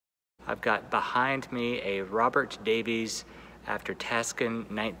I've got behind me a Robert Davies after Taskin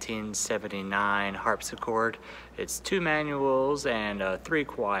 1979 harpsichord. It's 2 manuals and 3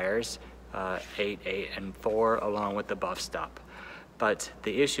 choirs, 8, 8, and 4, along with the buff stop. But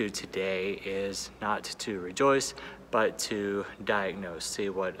the issue today is not to rejoice, but to diagnose, see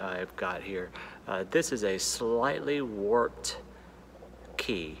what I've got here. This is a slightly warped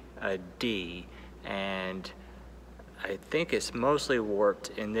key, a D, and I think it's mostly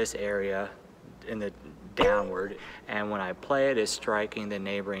warped in this area, in the downward, and when I play it, it's striking the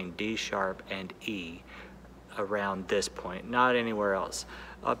neighboring D sharp and E around this point, not anywhere else.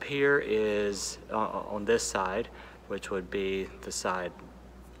 Up here is on this side, which would be the side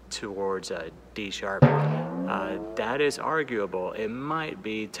towards D sharp. That is arguable. It might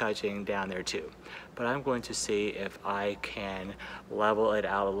be touching down there too, but I'm going to see if I can level it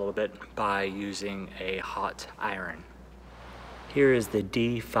out a little bit by using a hot iron. Here is the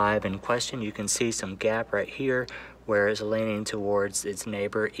D5 in question. You can see some gap right here where it's leaning towards its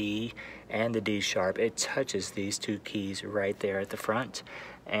neighbor E and the D sharp. It touches these 2 keys right there at the front,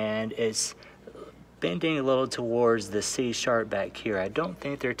 and it's bending a little towards the C sharp back here. I don't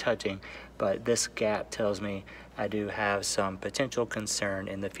think they're touching, but this gap tells me I do have some potential concern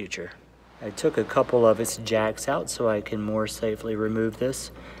in the future. I took a couple of its jacks out so I can more safely remove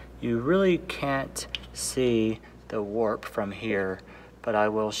this. You really can't see the warp from here, but I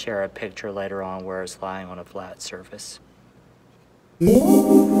will share a picture later on where it's lying on a flat surface.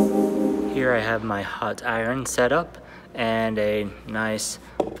 Here I have my hot iron set up and a nice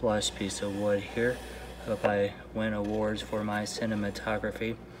flush piece of wood here. Hope I win awards for my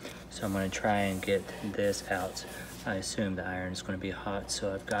cinematography. So I'm going to try and get this out. I assume the iron is going to be hot,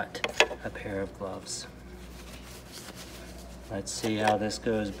 so I've got a pair of gloves. Let's see how this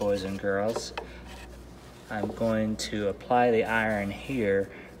goes, boys and girls. I'm going to apply the iron here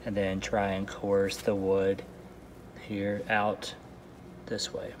and then try and coerce the wood here out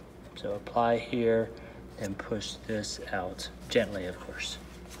this way. So apply here and push this out gently, of course.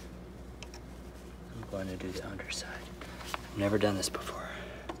 I'm going to do the underside. I've never done this before.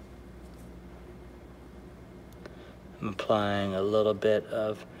 I'm applying a little bit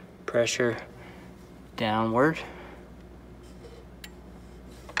of pressure downward.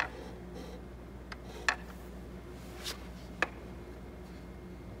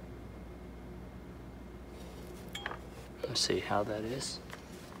 Let's see how that is.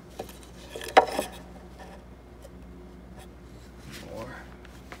 More.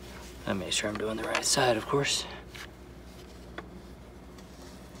 I'll make sure I'm doing the right side, of course.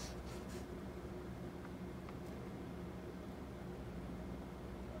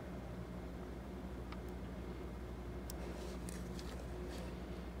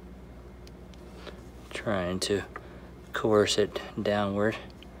 Trying to coerce it downward.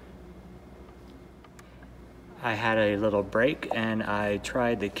 I had a little break and I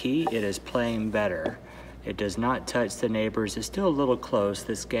tried the key. It is playing better. It does not touch the neighbors. It's still a little close.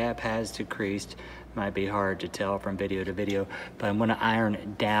 This gap has decreased. Might be hard to tell from video to video, but I'm gonna iron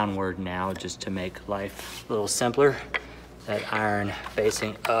it downward now just to make life a little simpler. That iron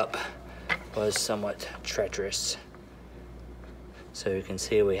facing up was somewhat treacherous. So you can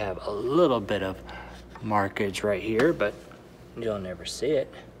see we have a little bit of markage right here, but you'll never see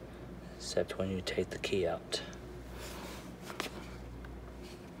it except when you take the key out.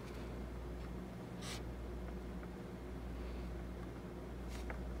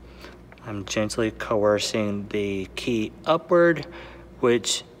 I'm gently coercing the key upward,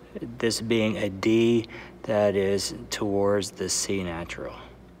 which, this being a D, that is towards the C natural.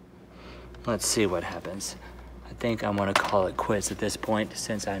 Let's see what happens. I think I'm gonna call it quits at this point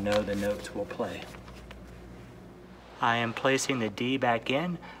since I know the notes will play. I am placing the D back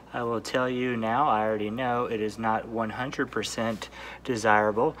in. I will tell you now, I already know it is not 100%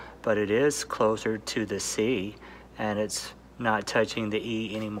 desirable, but it is closer to the C and it's not touching the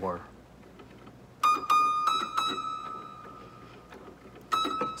E anymore.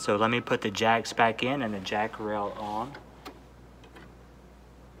 So let me put the jacks back in and the jack rail on.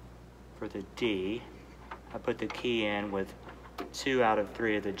 For the D, I put the key in with 2 out of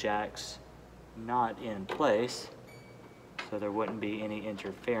 3 of the jacks not in place, so there wouldn't be any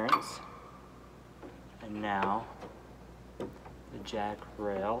interference. And now the jack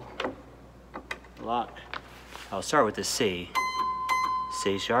rail lock. I'll start with the C.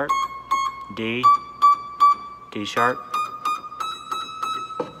 C sharp, D, D sharp.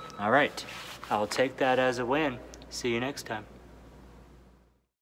 All right, I'll take that as a win. See you next time.